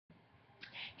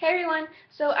Hey everyone,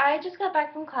 so I just got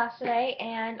back from class today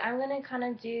and I'm going to kind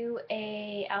of do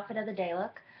a outfit of the day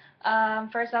look.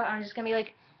 First off, I'm just going to be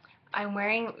like, I'm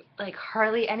wearing like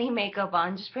hardly any makeup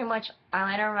on, just pretty much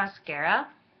eyeliner and mascara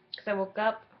because I woke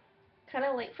up kind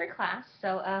of late for class,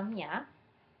 so yeah,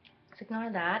 let's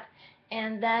ignore that.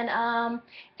 And then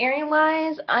earring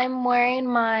wise, I'm wearing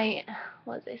my,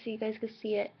 what is it so you guys can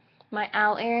see it, my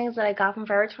owl earrings that I got from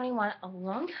Forever 21 a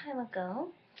long time ago.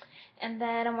 And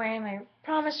then I'm wearing my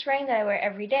promise ring that I wear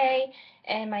every day,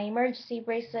 and my emergency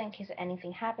bracelet in case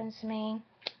anything happens to me.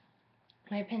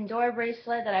 My Pandora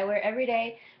bracelet that I wear every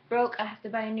day. Broke, I have to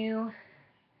buy a new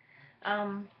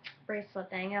bracelet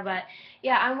thing. But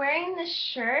yeah, I'm wearing this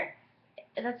shirt.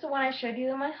 That's the one I showed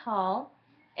you in my haul.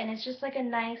 And it's just like a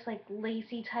nice, like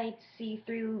lacy type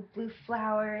see-through blue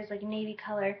flowers, like navy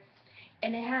color.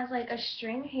 And it has like a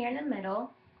string here in the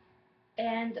middle.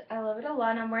 And I love it a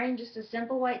lot. I'm wearing just a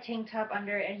simple white tank top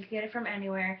under it, and you can get it from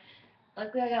anywhere.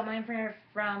 Luckily, I got mine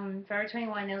from Forever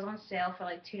 21. It was on sale for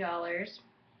like $2.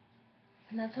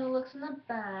 And that's how it looks in the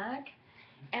back.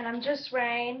 And I'm just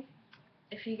wearing,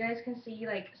 if you guys can see,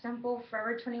 like simple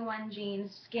Forever 21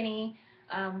 jeans, skinny.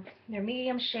 They're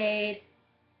medium shade.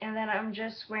 And then I'm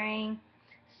just wearing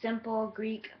simple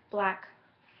Greek black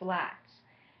flats.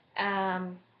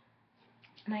 And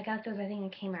I got those, I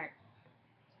think, in Kmart.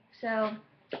 So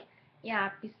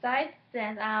yeah, besides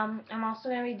this, I'm also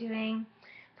going to be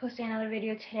posting another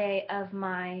video today of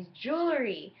my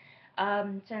jewelry.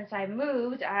 Since I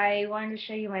moved, I wanted to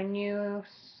show you my new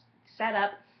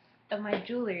setup of my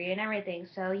jewelry and everything.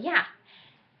 So yeah,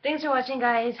 thanks for watching,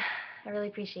 guys. I really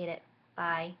appreciate it.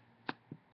 Bye.